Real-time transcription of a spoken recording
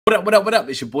What up, what up, what up?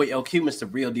 It's your boy LQ,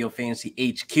 Mr. Real Deal Fantasy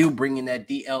HQ, bringing that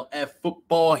DLF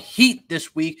football heat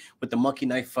this week with the Monkey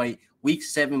Knife Fight, Week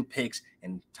 7 picks,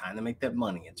 and time to make that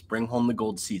money. It's bring home the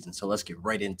gold season, so let's get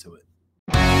right into it.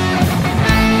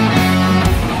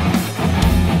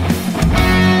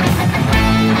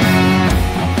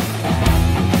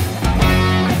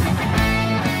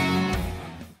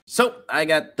 So I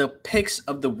got the picks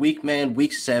of the week, man.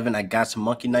 Week 7, I got some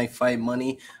Monkey Knife Fight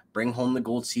money. Bring home the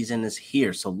gold season is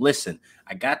here. So listen,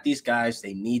 I got these guys.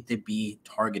 They need to be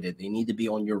targeted. They need to be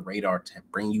on your radar to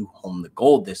bring you home the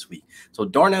gold this week. So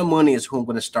Darnell Mooney is who I'm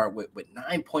going to start with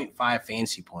 9.5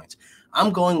 fantasy points.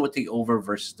 I'm going with the over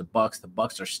versus the Bucks. The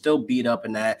Bucks are still beat up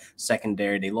in that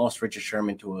secondary. They lost Richard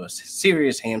Sherman to a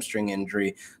serious hamstring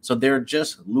injury, so they're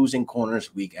just losing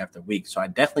corners week after week. So I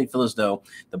definitely feel as though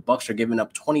the Bucks are giving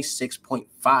up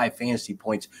 26.5 fantasy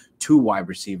points to wide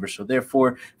receivers. So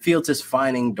therefore, Fields is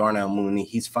finding Darnell Mooney.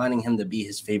 He's finding him to be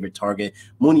his favorite target.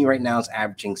 Mooney right now is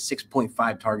averaging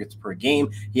 6.5 targets per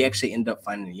game. He actually ended up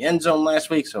finding the end zone last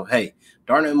week. So hey,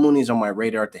 Darnell Mooney's on my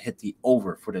radar to hit the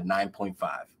over for the 9.5.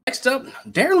 Next up,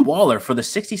 Darren Waller for the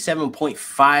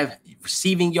 67.5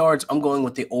 receiving yards. I'm going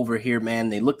with the over here, man.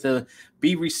 They look to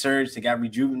be resurged. They got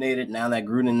rejuvenated. Now that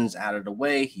Gruden is out of the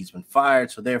way, he's been fired.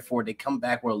 So therefore, they come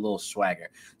back with a little swagger.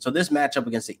 So this matchup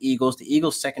against the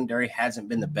Eagles secondary hasn't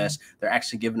been the best. They're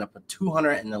actually giving up a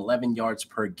 211 yards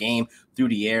per game through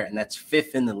the air, and that's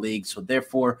 5th in the league. So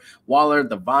therefore, Waller,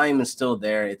 the volume is still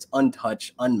there. It's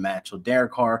untouched, unmatched. So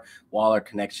Derek Carr, Waller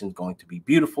connection is going to be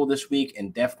beautiful this week,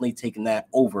 and definitely taking that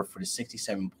over for the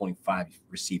 67.5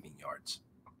 receiving yards.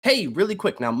 Hey, really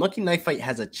quick now, Monkey Knife Fight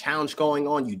has a challenge going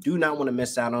on. You do not want to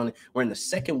miss out on it. We're in the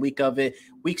second week of it.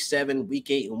 Week 7, Week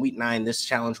 8, and Week 9, this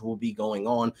challenge will be going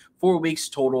on. 4 weeks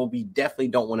total. We definitely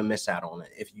don't want to miss out on it.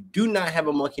 If you do not have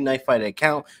a Monkey Knife Fight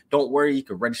account, don't worry. You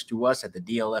can register through us at the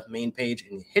DLF main page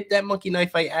and hit that Monkey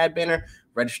Knife Fight ad banner.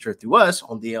 Register through us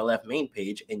on DLF main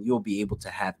page, and you'll be able to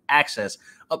have access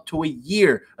up to a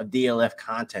year of DLF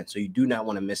content. So you do not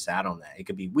want to miss out on that. It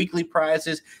could be weekly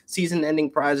prizes, season-ending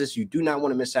prizes. You do not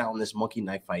want to miss out on this Monkey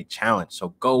Knife Fight challenge. So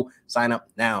go sign up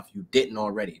now if you didn't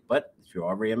already. But if you're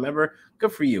already a member,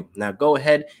 good for you. Now go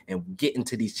ahead and get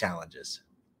into these challenges.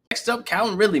 Next up,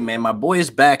 Calvin Ridley, man. My boy is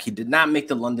back. He did not make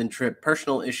the London trip.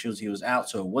 Personal issues. He was out,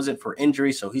 so it wasn't for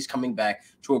injury. So he's coming back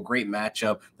to a great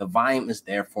matchup. The volume is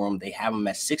there for him. They have him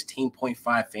at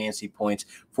 16.5 fantasy points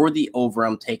for the over.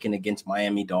 I'm taking against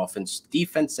Miami Dolphins.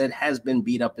 Defense that has been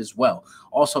beat up as well.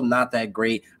 Also not that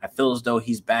great. I feel as though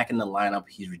he's back in the lineup.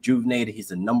 He's rejuvenated. He's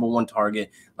the #1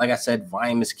 target. Like I said,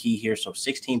 volume is key here. So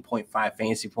 16.5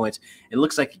 fantasy points. It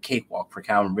looks like a cakewalk for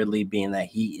Calvin Ridley, being that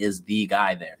he is the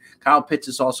guy there. Kyle Pitts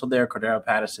is also there. Cordero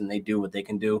Patterson, they do what they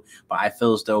can do, but I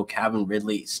feel as though Calvin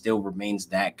Ridley still remains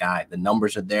that guy. The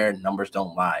numbers are there. Numbers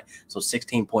don't lie. So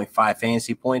 16.5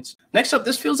 fantasy points. Next up,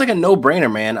 this feels like a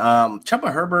no-brainer, man.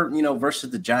 Chuba Hubbard,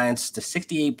 versus the Giants, the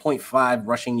 68.5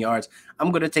 rushing yards. I'm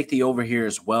going to take the over here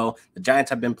as well. The Giants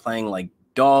have been playing like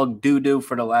dog doo-doo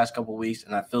for the last couple of weeks,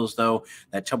 and I feel as though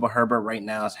that Chuba Hubbard right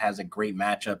now has a great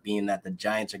matchup, being that the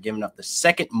Giants are giving up the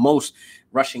second most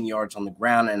rushing yards on the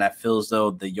ground, and I feel as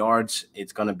though the yards,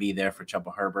 it's going to be there for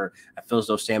Chuba Hubbard. I feel as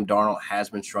though Sam Darnold has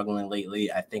been struggling lately.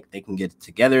 I think they can get it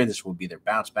together. This will be their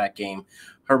bounce-back game.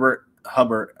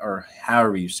 Hubbard, or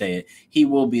however you say it, he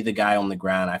will be the guy on the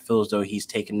ground. I feel as though he's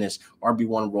taking this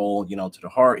RB1 role, to the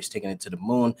heart. He's taking it to the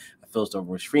moon. I feel as though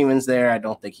Royce Freeman's there. I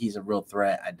don't think he's a real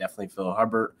threat. I definitely feel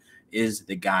Hubbard is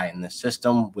the guy in the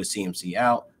system with CMC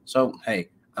out. So, hey,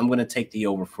 I'm going to take the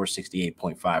over for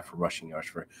 68.5 for rushing yards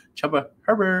for Chuba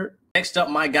Hubbard. Next up,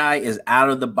 my guy is out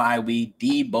of the bye week,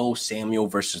 Deebo Samuel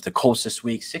versus the Colts this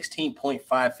week.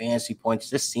 16.5 fantasy points.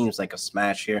 This seems like a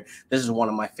smash here. This is one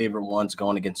of my favorite ones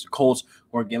going against the Colts,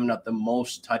 who are giving up the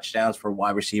most touchdowns for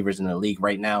wide receivers in the league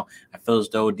right now. I feel as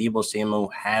though Deebo Samuel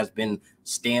has been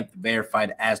stamped,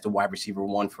 verified as the wide receiver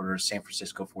 1 for the San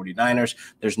Francisco 49ers.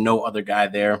 There's no other guy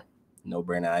there.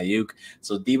 No-brainer Ayuk.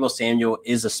 So Deebo Samuel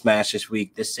is a smash this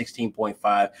week. This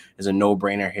 16.5 is a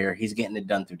no-brainer here. He's getting it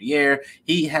done through the air.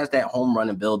 He has that home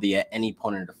run ability at any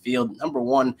point of the field.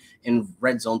 #1 in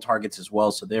red zone targets as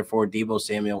well. So therefore, Deebo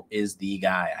Samuel is the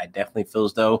guy. I definitely feel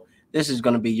as though this is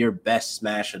going to be your best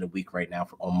smash of the week right now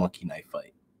on Monkey Knife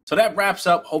Fight. So that wraps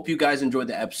up. Hope you guys enjoyed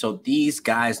the episode. These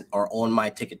guys are on my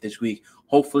ticket this week.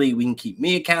 Hopefully we can keep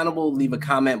me accountable. Leave a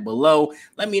comment below.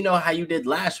 Let me know how you did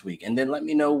last week. And then let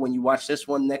me know when you watch this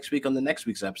one next week on the next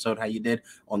week's episode, how you did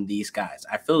on these guys.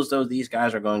 I feel as though these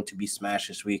guys are going to be smashed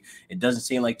this week. It doesn't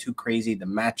seem like too crazy. The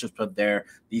matchups up there,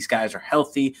 these guys are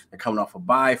healthy. They're coming off a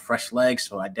bye, fresh legs.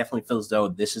 So I definitely feel as though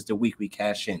this is the week we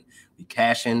cash in. We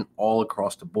cash in all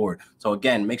across the board. So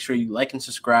again, make sure you like and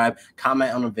subscribe,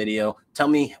 comment on the video. Tell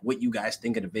me what you guys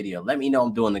think of the video. Let me know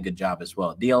I'm doing a good job as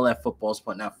well. DLF Football is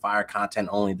putting out fire content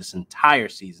only this entire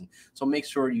season. So make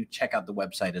sure you check out the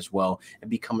website as well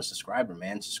and become a subscriber,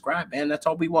 man. Subscribe, man. That's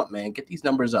all we want, man. Get these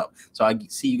numbers up. So I'll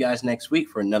see you guys next week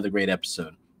for another great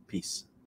episode. Peace.